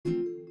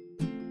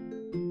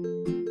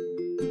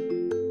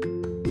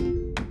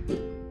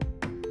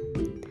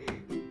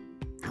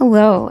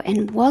Hello,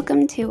 and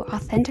welcome to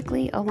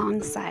Authentically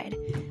Alongside.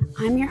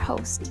 I'm your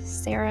host,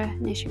 Sarah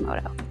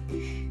Nishimoto.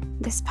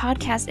 This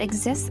podcast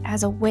exists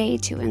as a way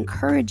to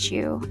encourage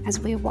you as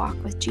we walk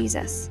with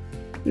Jesus.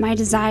 My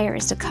desire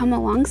is to come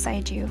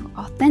alongside you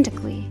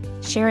authentically,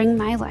 sharing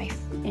my life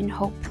in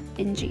hope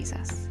in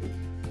Jesus.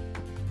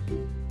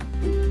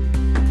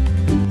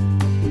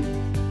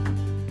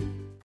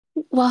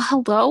 Well,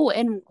 hello,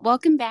 and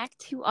welcome back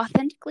to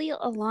Authentically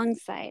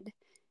Alongside.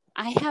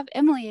 I have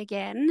Emily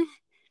again.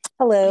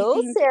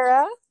 Hello,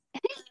 Sarah.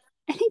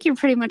 I think you're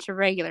pretty much a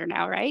regular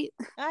now, right?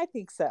 I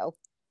think so.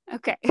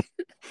 Okay.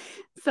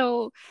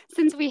 So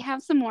since we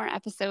have some more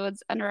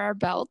episodes under our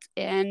belt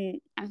and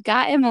I've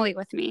got Emily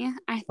with me,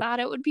 I thought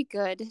it would be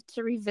good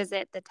to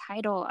revisit the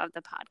title of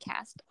the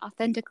podcast,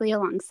 Authentically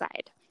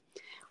Alongside.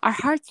 Our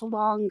hearts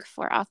long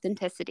for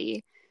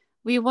authenticity.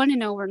 We want to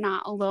know we're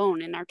not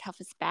alone in our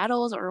toughest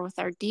battles or with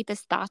our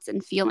deepest thoughts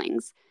and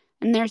feelings.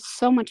 And there's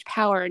so much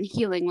power and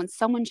healing when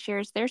someone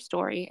shares their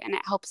story and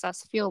it helps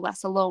us feel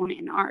less alone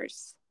in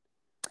ours.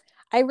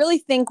 I really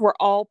think we're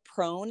all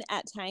prone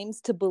at times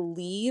to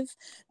believe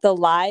the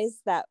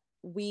lies that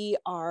we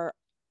are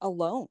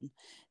alone,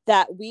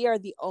 that we are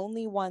the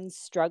only ones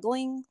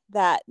struggling,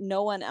 that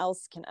no one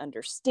else can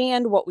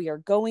understand what we are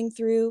going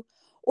through,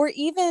 or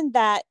even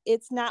that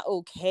it's not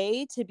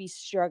okay to be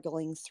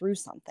struggling through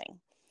something.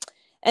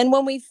 And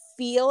when we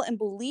feel and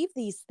believe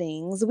these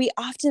things, we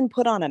often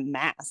put on a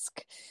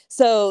mask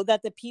so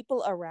that the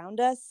people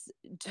around us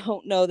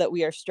don't know that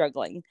we are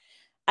struggling.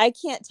 I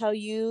can't tell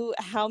you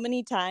how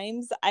many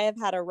times I have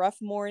had a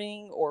rough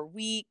morning or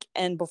week,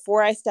 and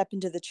before I step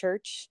into the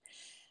church,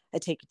 I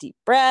take a deep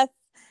breath,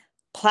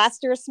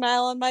 plaster a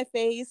smile on my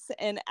face,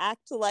 and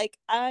act like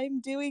I'm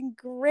doing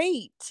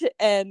great,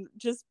 and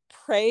just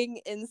praying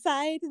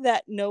inside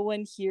that no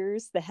one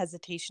hears the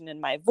hesitation in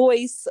my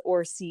voice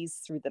or sees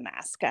through the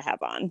mask I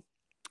have on.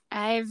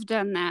 I've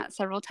done that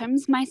several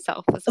times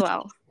myself as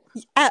well.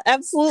 Yeah,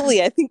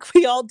 absolutely. I think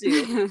we all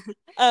do.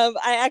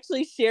 I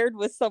actually shared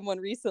with someone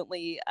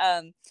recently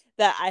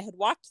that I had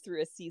walked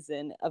through a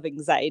season of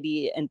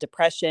anxiety and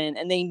depression,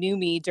 and they knew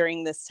me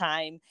during this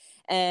time.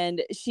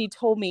 And she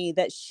told me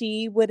that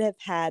she would have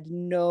had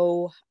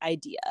no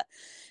idea.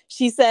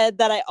 She said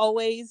that I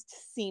always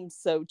seemed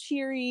so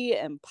cheery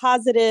and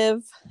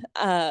positive.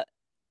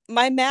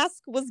 My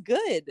mask was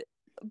good,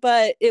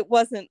 but it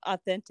wasn't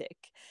authentic.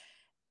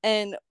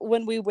 And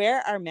when we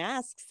wear our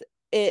masks,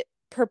 it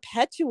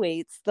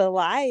perpetuates the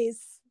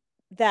lies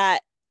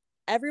that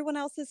everyone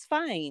else is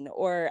fine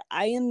or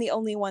I am the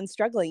only one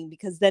struggling,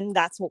 because then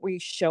that's what we're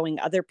showing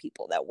other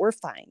people, that we're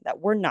fine,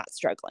 that we're not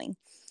struggling.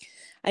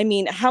 I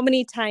mean, how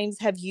many times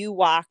have you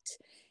walked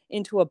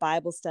into a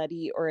Bible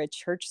study or a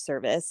church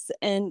service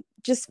and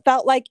just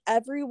felt like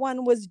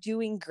everyone was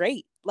doing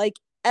great, like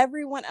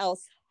everyone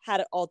else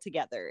had it all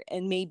together,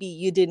 and maybe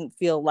you didn't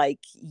feel like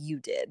you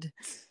did?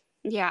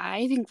 Yeah,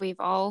 I think we've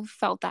all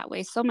felt that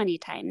way so many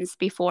times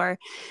before.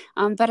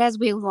 But as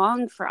we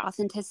long for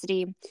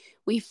authenticity,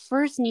 we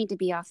first need to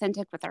be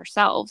authentic with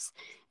ourselves.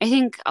 I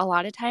think a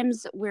lot of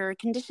times we're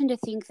conditioned to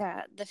think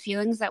that the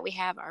feelings that we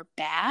have are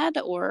bad,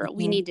 or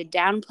we need to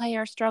downplay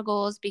our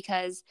struggles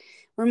because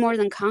we're more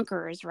than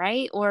conquerors,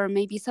 right? Or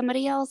maybe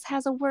somebody else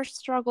has a worse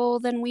struggle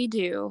than we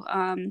do.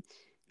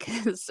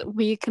 Because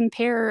we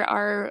compare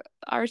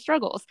our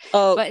struggles.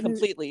 Oh, But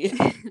completely.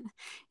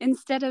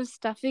 instead of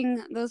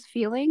stuffing those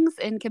feelings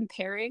and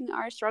comparing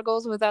our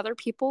struggles with other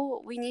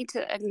people, we need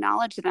to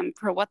acknowledge them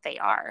for what they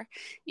are.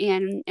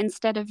 And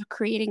instead of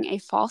creating a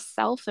false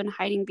self and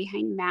hiding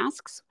behind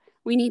masks,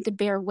 we need to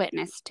bear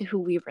witness to who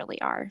we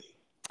really are.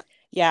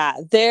 Yeah,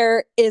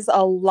 there is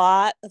a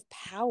lot of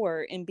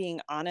power in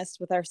being honest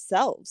with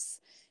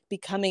ourselves,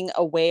 becoming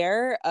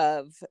aware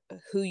of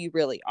who you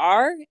really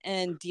are,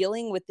 and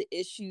dealing with the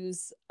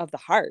issues of the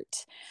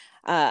heart.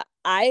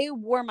 I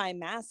wore my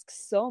mask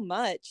so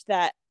much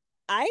that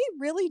I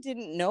really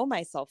didn't know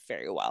myself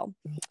very well.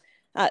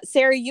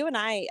 Sarah, you and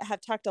I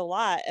have talked a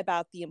lot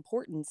about the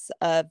importance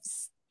of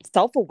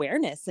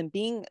self-awareness and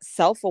being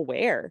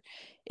self-aware.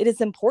 It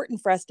is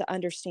important for us to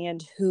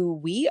understand who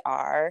we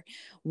are,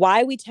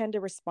 why we tend to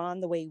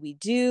respond the way we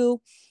do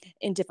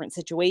in different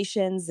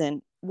situations,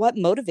 and what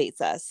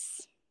motivates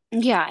us.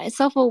 Yeah,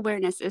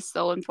 self-awareness is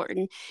so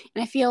important.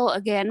 And I feel,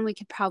 again, we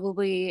could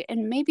probably,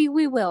 and maybe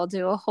we will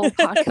do a whole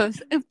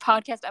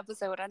podcast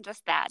episode on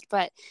just that.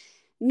 But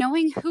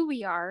knowing who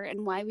we are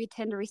and why we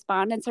tend to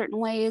respond in certain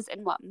ways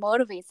and what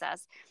motivates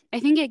us, I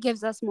think it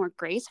gives us more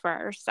grace for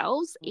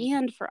ourselves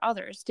and for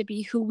others to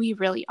be who we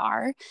really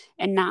are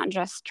and not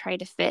just try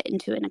to fit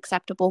into an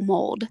acceptable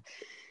mold.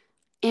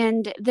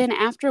 And then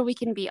after we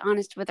can be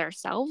honest with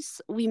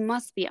ourselves, we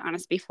must be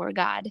honest before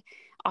God.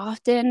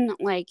 Often,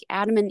 like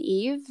Adam and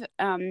Eve,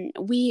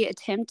 we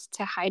attempt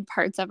to hide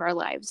parts of our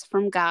lives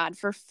from God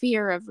for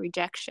fear of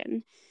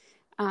rejection.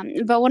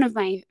 But one of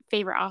my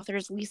favorite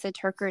authors, Lisa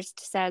Turkhurst,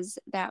 says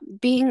that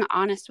being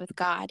honest with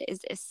God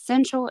is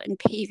essential in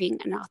paving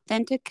an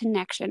authentic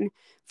connection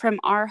from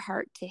our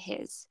heart to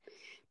His.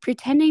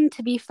 Pretending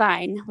to be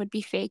fine would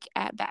be fake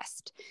at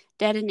best,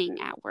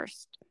 deadening at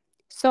worst.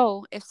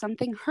 So if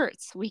something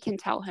hurts, we can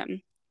tell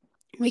him.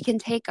 We can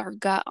take our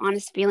gut,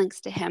 honest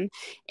feelings to him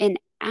and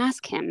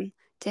ask him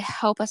to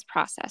help us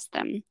process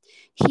them.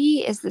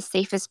 He is the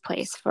safest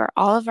place for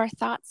all of our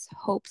thoughts,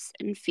 hopes,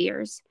 and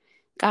fears.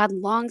 God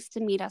longs to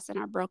meet us in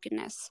our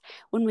brokenness.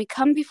 When we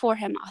come before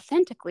him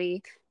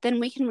authentically, then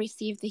we can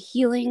receive the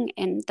healing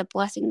and the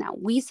blessing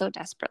that we so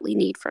desperately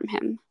need from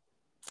him.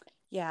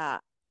 Yeah.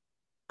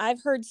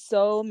 I've heard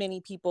so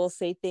many people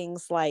say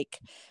things like,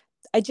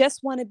 I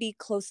just want to be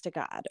close to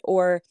God,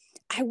 or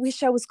I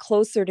wish I was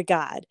closer to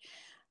God.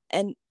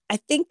 And I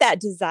think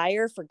that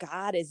desire for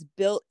God is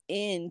built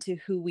into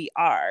who we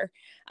are.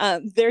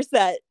 There's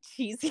that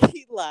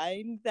cheesy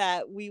line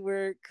that we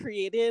were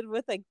created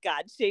with a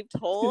God-shaped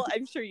hole.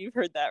 I'm sure you've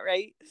heard that,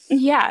 right?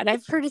 Yeah, and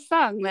I've heard a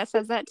song that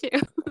says that too.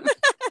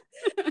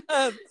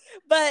 um,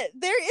 but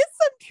there is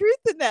some truth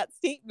in that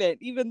statement,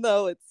 even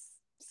though it's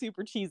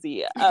super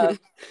cheesy.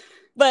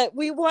 But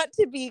we want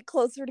to be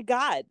closer to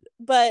God.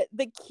 But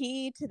the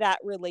key to that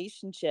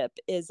relationship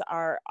is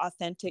our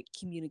authentic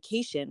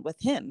communication with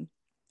him.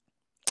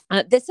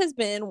 This has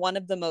been one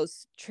of the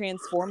most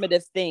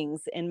transformative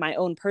things in my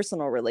own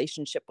personal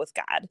relationship with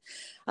God,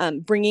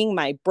 bringing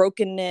my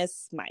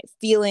brokenness, my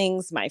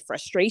feelings, my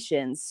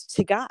frustrations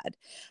to God.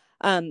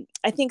 I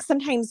think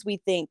sometimes I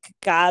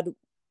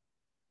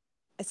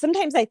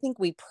think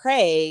we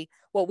pray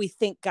what we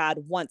think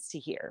God wants to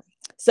hear.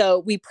 So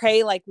we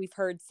pray like we've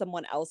heard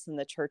someone else in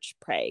the church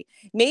pray,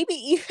 maybe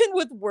even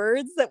with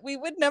words that we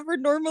would never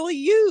normally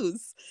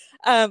use.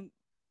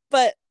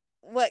 But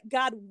what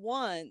God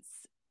wants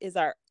is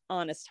our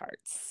honest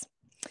hearts.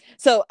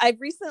 So I've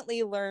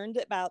recently learned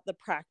about the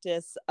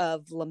practice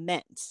of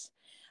lament.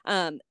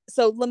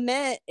 So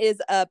lament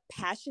is a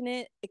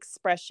passionate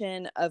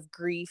expression of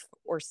grief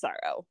or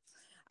sorrow.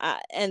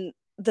 And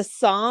the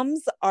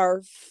Psalms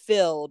are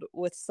filled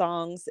with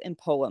songs and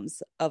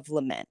poems of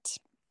lament.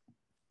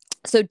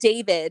 So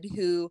David,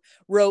 who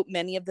wrote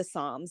many of the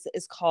Psalms,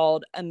 is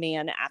called a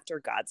man after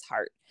God's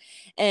heart.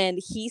 And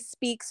he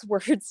speaks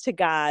words to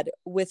God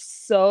with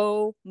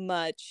so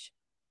much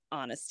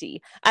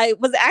honesty. I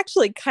was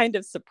actually kind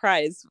of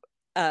surprised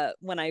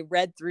when I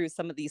read through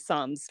some of these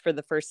Psalms for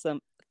the first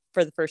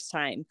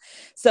time.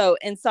 So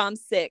in Psalm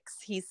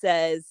 6, he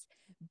says,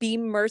 "Be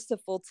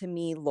merciful to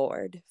me,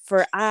 Lord,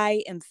 for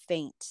I am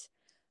faint.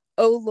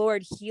 O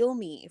Lord, heal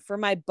me, for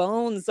my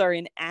bones are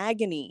in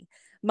agony.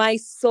 My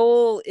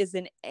soul is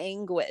in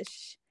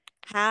anguish.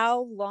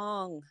 How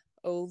long,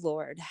 O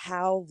Lord,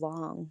 how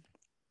long?"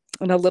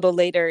 And a little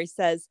later, he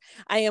says,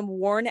 "I am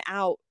worn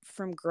out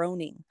from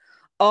groaning.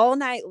 All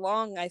night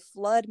long, I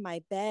flood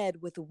my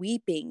bed with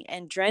weeping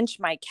and drench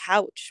my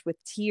couch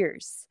with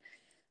tears.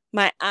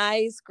 My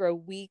eyes grow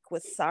weak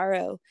with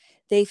sorrow.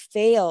 They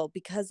fail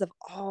because of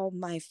all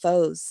my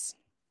foes."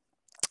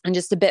 And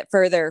just a bit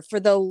further, "For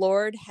the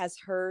Lord has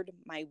heard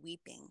my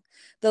weeping.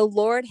 The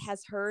Lord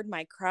has heard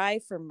my cry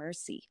for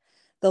mercy.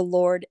 The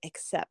Lord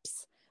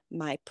accepts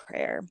my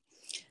prayer."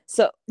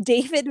 So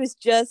David was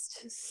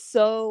just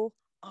so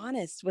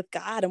honest with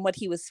God and what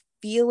he was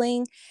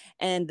feeling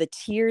and the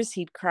tears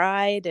he'd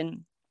cried.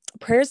 And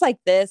prayers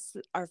like this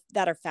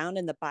that are found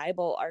in the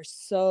Bible are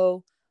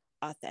so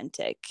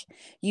authentic.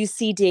 You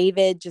see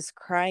David just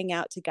crying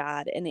out to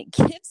God, and it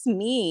gives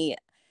me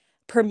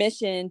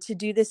permission to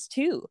do this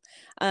too.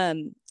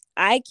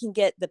 I can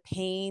get the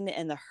pain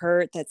and the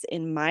hurt that's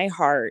in my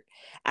heart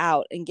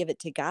out and give it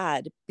to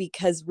God,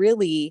 because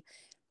really,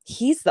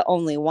 he's the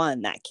only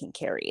one that can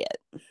carry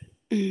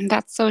it.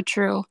 That's so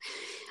true.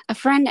 A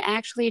friend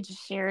actually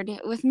just shared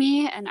with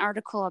me an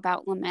article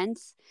about lament,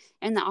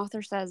 and the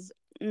author says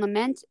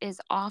lament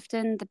is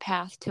often the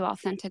path to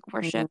authentic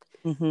worship.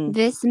 Mm-hmm.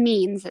 This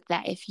means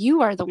that if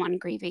you are the one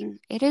grieving,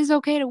 it is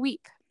okay to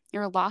weep.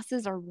 Your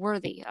losses are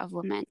worthy of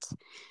lament.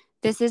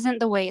 This isn't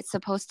the way it's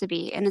supposed to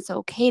be, and it's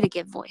okay to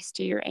give voice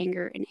to your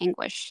anger and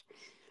anguish.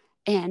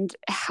 And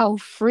how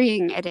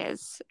freeing it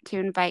is to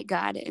invite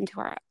God into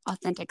our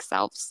authentic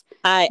selves.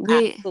 I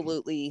We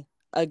absolutely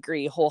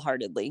agree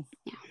wholeheartedly.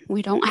 Yeah,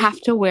 we don't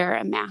have to wear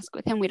a mask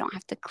with him. We don't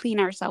have to clean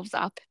ourselves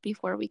up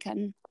before we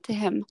come to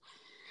him.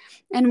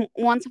 And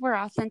once we're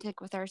authentic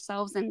with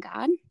ourselves and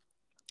God,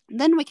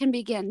 then we can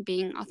begin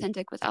being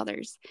authentic with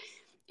others.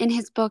 In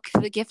his book,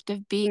 The Gift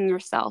of Being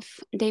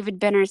Yourself, David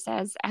Benner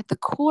says, at the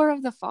core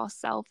of the false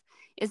self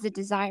is a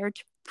desire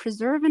to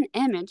preserve an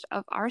image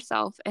of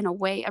ourself and a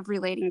way of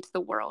relating to the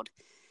world.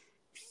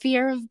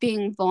 Fear of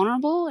being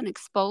vulnerable and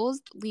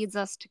exposed leads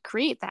us to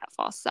create that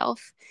false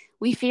self.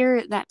 We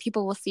fear that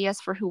people will see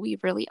us for who we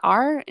really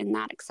are and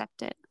not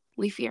accept it.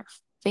 We fear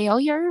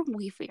failure,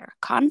 we fear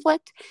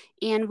conflict,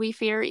 and we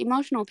fear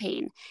emotional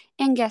pain.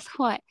 And guess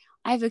what?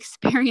 I've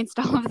experienced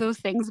all of those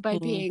things by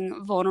Mm.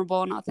 being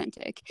vulnerable and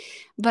authentic.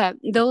 But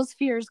those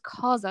fears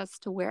cause us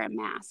to wear a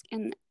mask,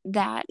 and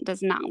that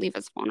does not leave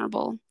us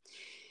vulnerable.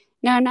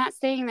 Now, I'm not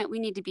saying that we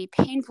need to be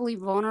painfully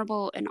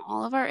vulnerable in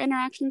all of our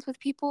interactions with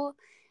people,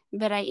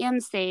 but I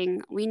am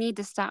saying we need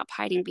to stop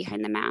hiding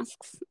behind the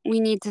masks. We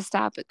need to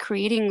stop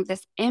creating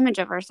this image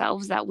of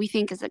ourselves that we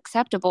think is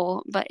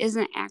acceptable, but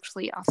isn't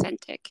actually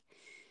authentic.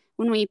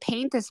 when we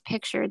paint this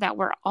picture that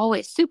we're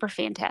always super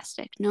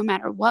fantastic, no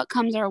matter what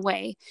comes our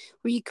way,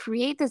 we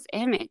create this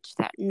image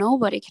that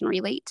nobody can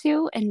relate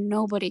to and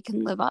nobody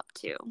can live up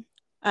to.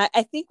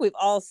 I think we've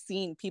all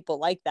seen people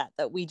like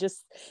that we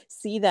just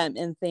see them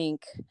and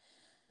think,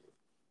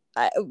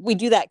 we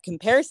do that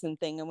comparison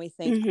thing and we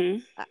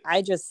think,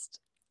 I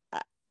just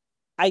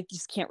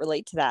can't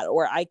relate to that,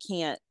 or I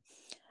can't,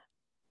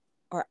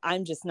 or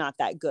I'm just not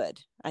that good.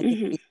 I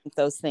think we think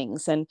those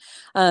things. And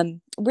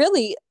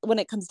really, when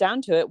it comes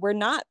down to it, we're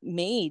not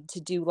made to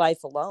do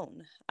life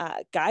alone.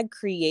 God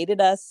created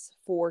us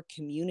for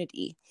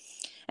community.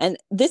 And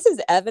this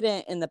is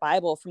evident in the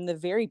Bible from the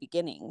very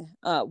beginning,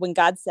 when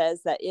God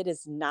says that it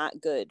is not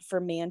good for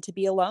man to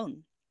be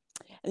alone.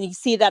 And you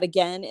see that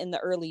again in the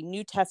early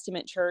New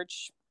Testament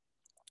church,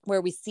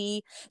 where we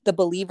see the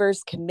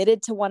believers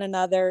committed to one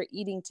another,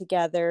 eating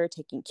together,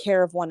 taking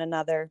care of one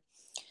another.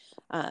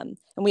 And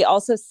we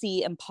also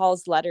see in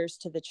Paul's letters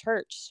to the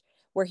church,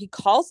 where he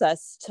calls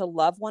us to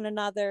love one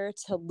another,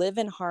 to live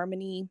in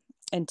harmony,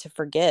 and to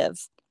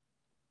forgive.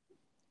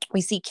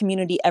 We see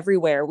community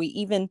everywhere. We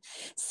even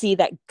see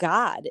that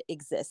God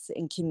exists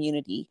in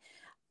community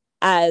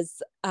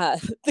as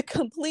the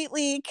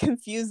completely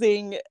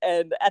confusing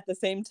and at the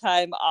same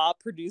time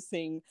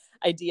awe-producing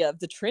idea of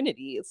the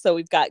Trinity. So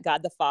we've got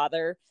God the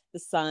Father, the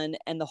Son,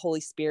 and the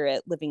Holy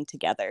Spirit living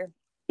together.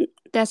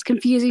 That's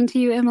confusing to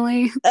you,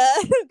 Emily?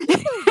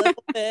 Just a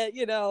little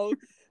bit,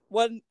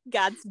 one,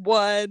 God's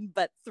one,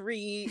 but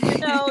three,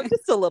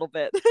 just a little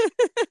bit.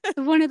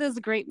 One of those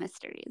great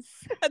mysteries.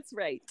 That's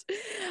right.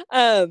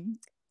 And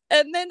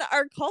then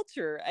our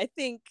culture, I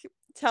think,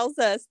 tells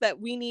us that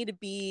we need to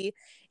be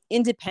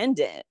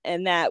independent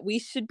and that we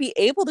should be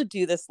able to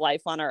do this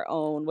life on our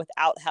own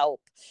without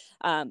help.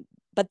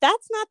 But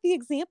that's not the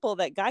example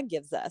that God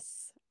gives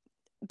us.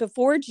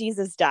 Before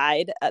Jesus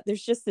died,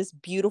 there's just this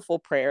beautiful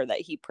prayer that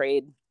he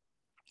prayed.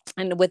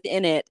 And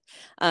within it,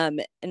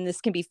 and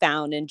this can be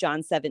found in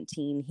John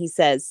 17, he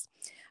says,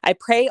 I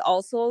pray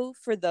also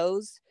for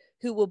those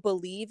who will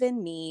believe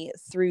in me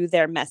through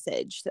their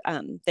message,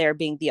 there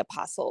being the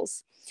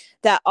apostles,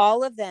 that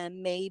all of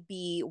them may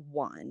be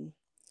one.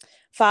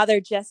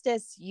 Father, just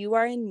as you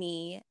are in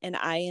me and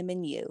I am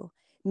in you,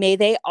 may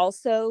they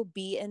also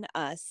be in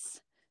us,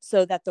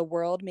 so that the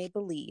world may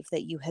believe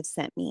that you have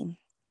sent me.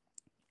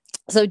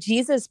 So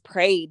Jesus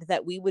prayed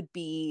that we would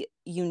be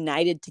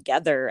united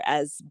together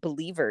as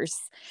believers,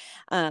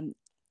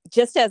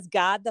 just as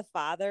God the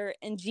Father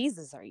and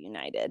Jesus are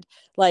united.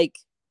 Like,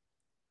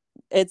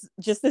 it's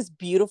just this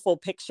beautiful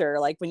picture.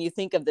 Like when you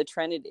think of the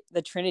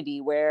Trinity,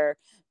 where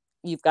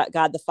you've got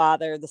God the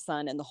Father, the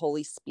Son, and the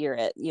Holy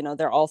Spirit.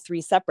 They're all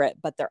three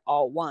separate, but they're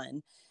all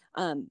one.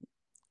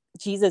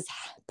 Jesus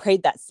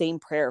prayed that same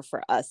prayer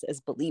for us as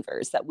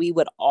believers, that we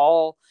would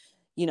all,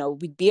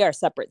 we'd be our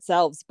separate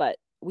selves, but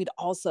we'd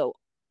also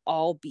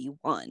all be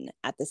one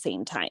at the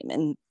same time.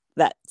 And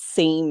that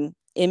same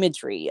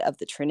imagery of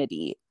the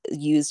Trinity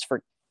used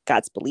for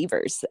God's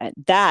believers, and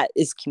that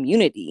is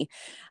community.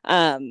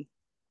 And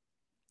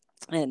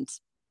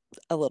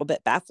a little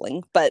bit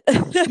baffling, but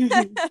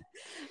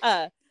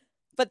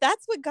but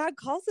that's what God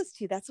calls us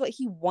to. That's what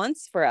he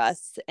wants for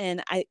us.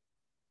 And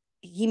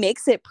he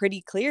makes it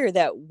pretty clear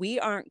that we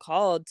aren't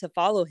called to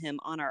follow him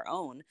on our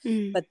own,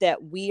 but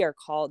that we are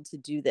called to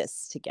do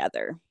this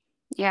together.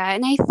 Yeah,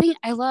 and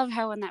I love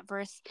how in that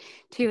verse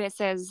too it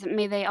says,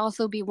 may they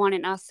also be one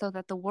in us, so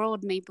that the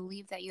world may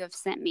believe that you have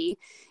sent me.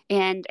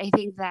 And I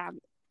think that,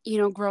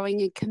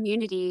 growing a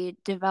community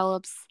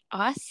develops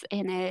us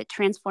and it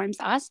transforms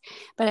us,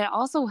 but it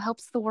also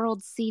helps the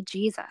world see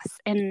Jesus.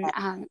 And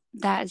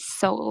that is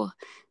so,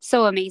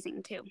 so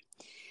amazing too.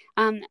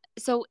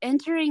 So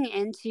entering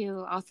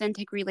into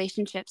authentic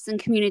relationships and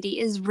community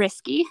is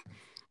risky,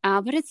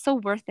 but it's so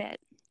worth it.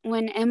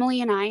 When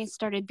Emily and I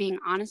started being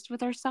honest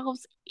with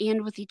ourselves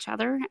and with each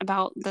other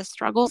about the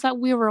struggles that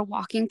we were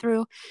walking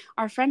through,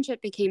 our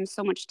friendship became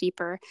so much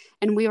deeper,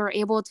 and we were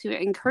able to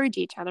encourage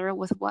each other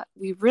with what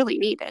we really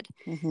needed.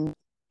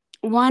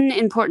 One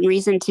important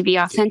reason to be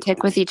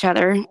authentic with each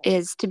other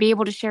is to be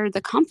able to share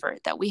the comfort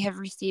that we have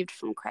received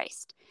from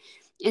Christ.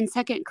 In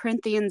 2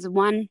 Corinthians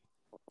 1,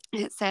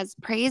 it says,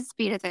 praise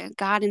be to the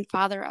God and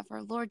Father of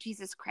our Lord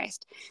Jesus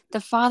Christ, the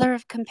Father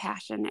of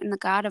compassion and the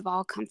God of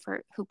all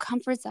comfort, who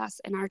comforts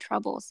us in our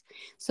troubles,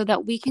 so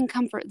that we can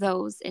comfort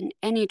those in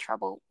any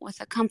trouble with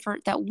the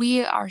comfort that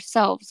we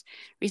ourselves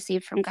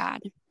receive from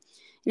God.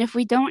 And if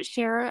we don't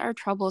share our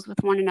troubles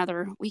with one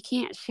another, we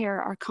can't share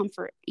our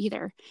comfort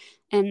either.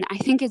 And I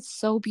think it's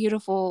so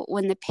beautiful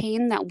when the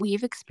pain that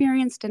we've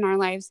experienced in our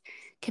lives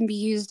can be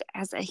used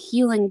as a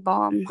healing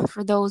balm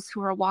for those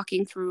who are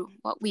walking through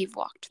what we've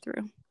walked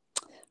through.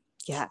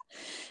 Yeah.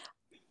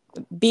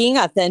 Being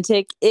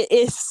authentic, it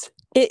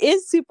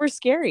is super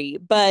scary,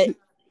 but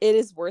it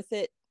is worth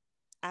it.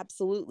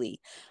 Absolutely.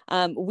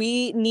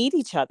 We need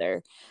each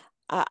other.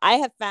 I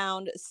have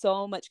found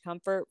so much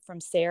comfort from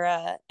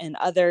Sarah and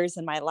others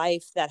in my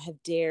life that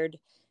have dared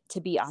to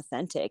be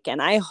authentic.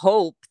 And I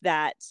hope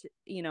that,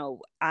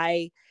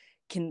 I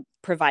can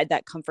provide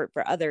that comfort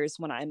for others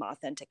when I'm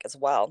authentic as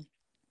well.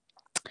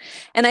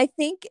 And I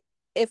think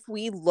if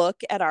we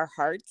look at our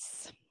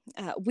hearts,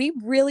 we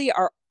really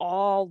are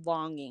all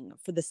longing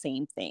for the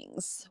same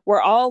things.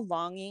 We're all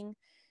longing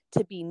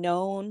to be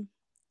known,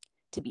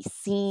 to be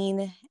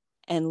seen,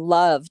 and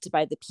loved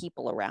by the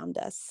people around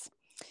us.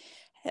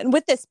 And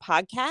with this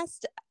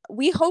podcast,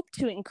 we hope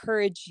to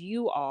encourage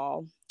you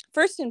all,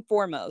 first and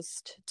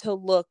foremost, to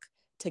look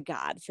to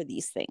God for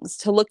these things,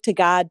 to look to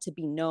God to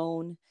be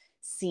known,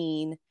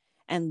 seen,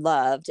 and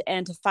loved,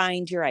 and to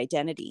find your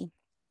identity.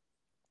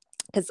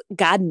 Because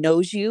God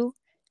knows you,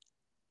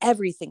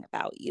 everything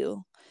about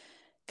you.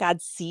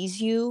 God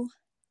sees you.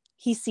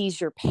 He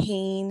sees your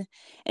pain,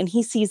 and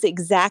he sees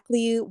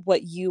exactly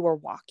what you are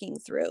walking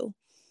through.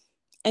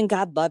 And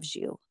God loves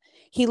you.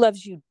 He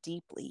loves you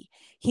deeply.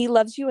 He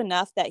loves you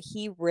enough that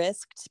he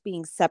risked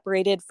being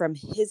separated from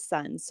his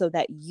son so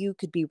that you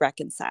could be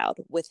reconciled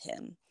with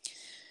him.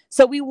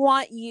 So we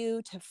want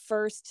you to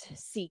first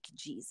seek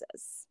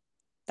Jesus.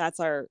 That's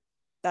our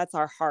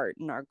heart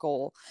and our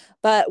goal.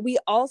 But we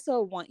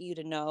also want you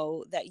to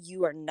know that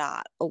you are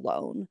not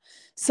alone.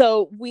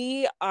 So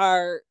we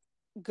are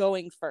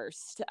going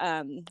first.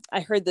 I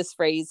heard this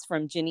phrase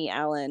from Jenny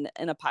Allen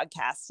in a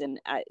podcast, and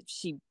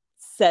she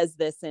says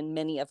this in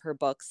many of her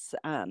books.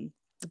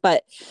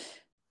 But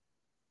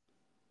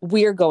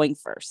we're going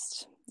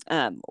first.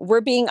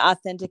 We're being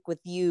authentic with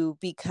you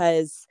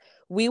because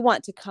we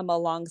want to come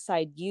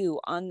alongside you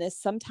on this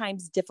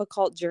sometimes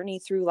difficult journey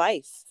through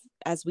life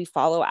as we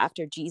follow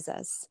after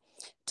Jesus,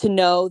 to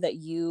know that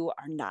you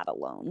are not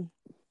alone.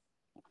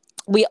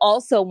 We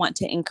also want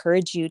to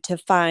encourage you to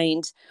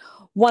find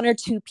one or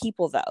two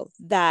people, though,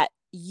 that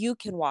you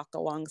can walk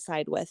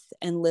alongside with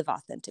and live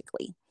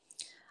authentically.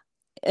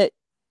 It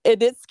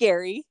is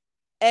scary,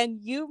 and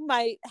you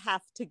might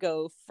have to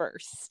go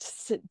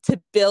first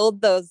to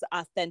build those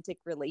authentic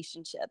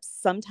relationships.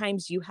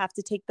 Sometimes you have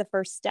to take the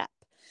first step.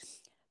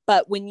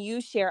 But when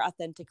you share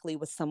authentically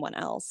with someone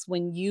else,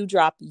 when you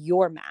drop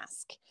your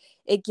mask,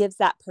 it gives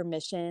that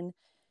permission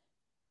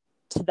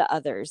to the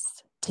others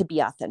to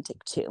be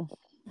authentic too.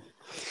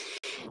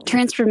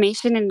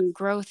 Transformation and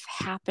growth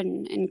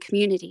happen in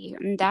community.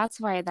 And that's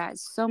why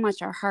that's so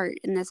much our heart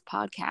in this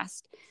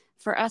podcast,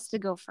 for us to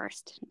go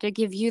first, to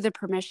give you the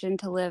permission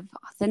to live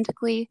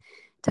authentically,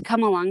 to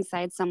come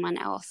alongside someone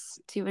else,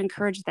 to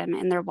encourage them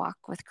in their walk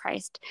with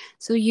Christ,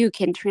 so you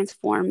can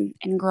transform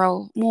and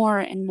grow more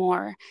and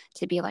more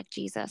to be like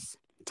Jesus.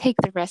 Take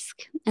the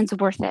risk. It's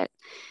worth it.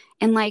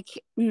 And like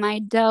my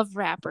Dove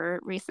rapper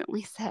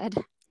recently said,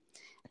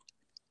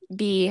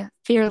 be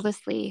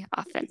fearlessly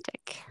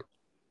authentic.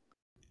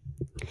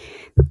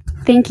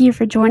 Thank you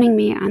for joining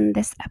me on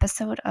this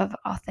episode of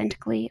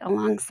Authentically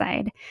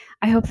Alongside.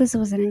 I hope this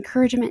was an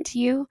encouragement to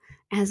you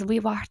as we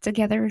walk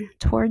together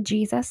toward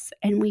Jesus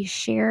and we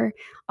share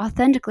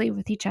authentically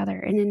with each other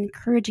and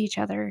encourage each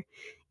other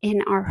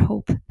in our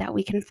hope that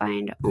we can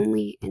find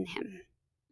only in Him.